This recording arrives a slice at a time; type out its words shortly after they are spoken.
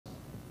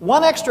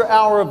1 extra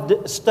hour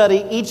of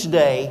study each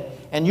day,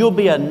 and you'll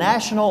be a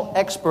national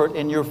expert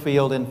in your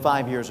field in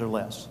 5 years or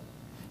less.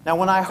 Now,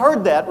 when I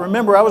heard that,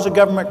 remember, I was a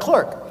government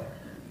clerk.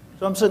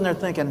 So I'm sitting there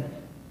thinking,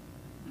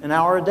 an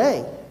hour a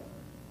day.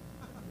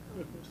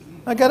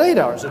 I got 8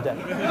 hours a day.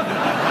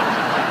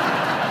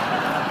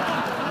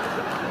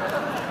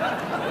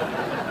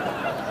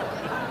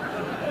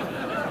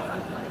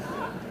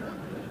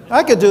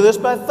 I could do this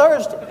by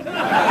Thursday.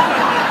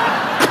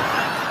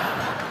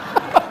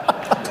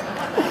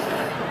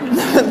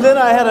 Then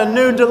I had a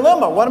new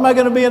dilemma. What am I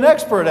going to be an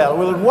expert at?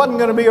 Well, it wasn't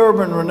going to be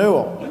urban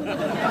renewal.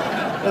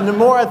 And the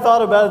more I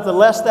thought about it, the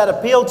less that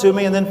appealed to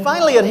me. And then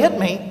finally it hit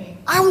me,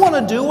 I want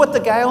to do what the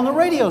guy on the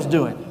radio is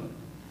doing.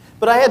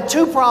 But I had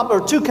two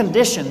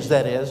conditions,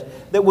 that is,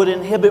 that would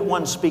inhibit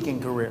one's speaking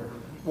career.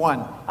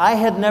 One, I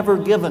had never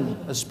given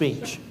a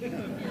speech.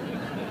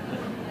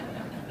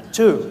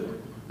 Two,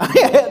 I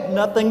had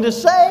nothing to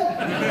say.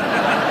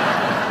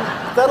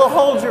 That'll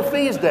hold your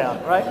fees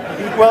down, right?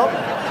 Well,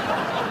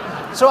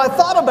 so I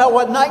thought about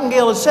what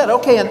Nightingale had said.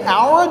 Okay, an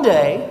hour a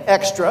day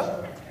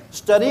extra,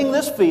 studying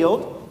this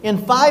field. In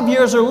 5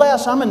 years or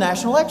less, I'm a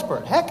national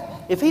expert. Heck,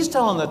 if he's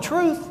telling the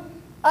truth,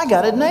 I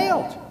got it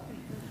nailed.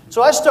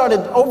 So I started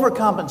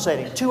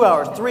overcompensating. 2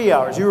 hours, 3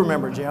 hours. You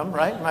remember Jim,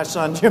 right? My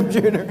son, Jim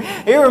Jr.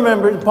 He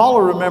remembers,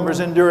 Paula remembers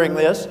enduring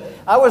this.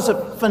 I was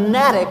a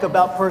fanatic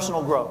about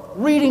personal growth.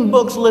 Reading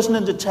books,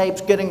 listening to tapes,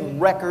 getting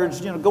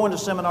records, going to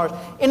seminars,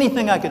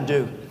 anything I could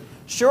do.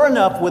 Sure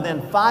enough,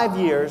 within 5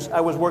 years,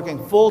 I was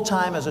working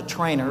full-time as a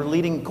trainer,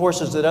 leading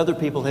courses that other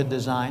people had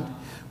designed.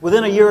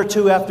 Within a year or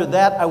two after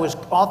that, I was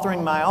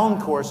authoring my own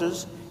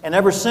courses. And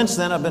ever since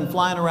then, I've been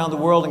flying around the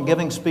world and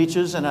giving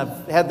speeches, and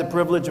I've had the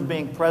privilege of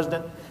being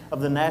president of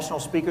the National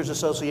Speakers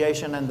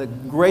Association, and the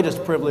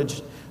greatest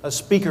privilege a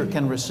speaker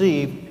can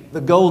receive,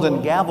 the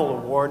Golden Gavel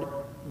Award.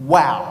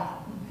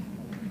 Wow.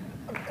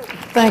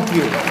 Thank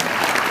you.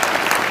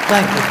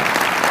 Thank you.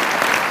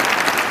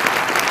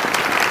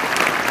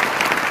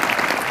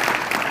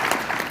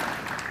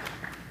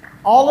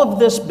 All of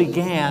this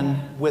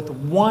began with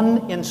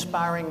one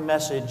inspiring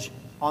message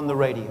on the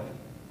radio.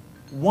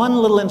 One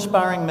little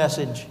inspiring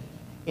message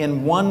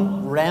in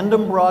one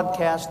random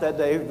broadcast that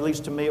day, at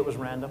least to me it was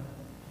random.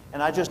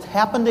 And I just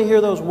happened to hear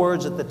those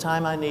words at the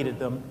time I needed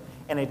them,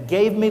 and it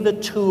gave me the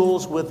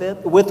tools with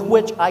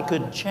which I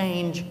could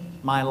change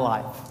my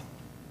life.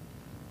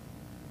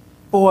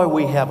 Boy,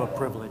 we have a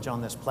privilege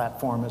on this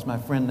platform, as my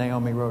friend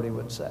Naomi Rhodey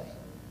would say.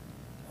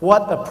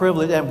 What a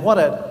privilege and what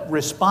a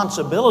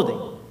responsibility,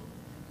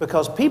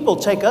 because people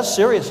take us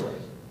seriously.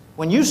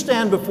 When you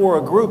stand before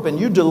a group and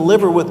you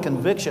deliver with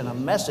conviction a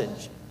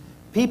message,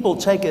 people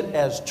take it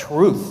as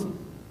truth.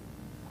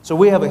 So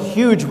we have a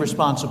huge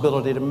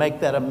responsibility to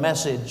make that a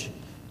message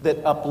that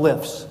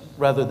uplifts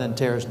rather than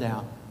tears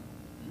down.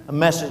 A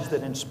message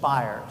that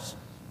inspires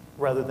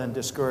rather than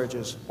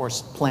discourages or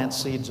plants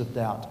seeds of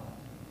doubt.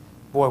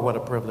 Boy, what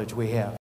a privilege we have.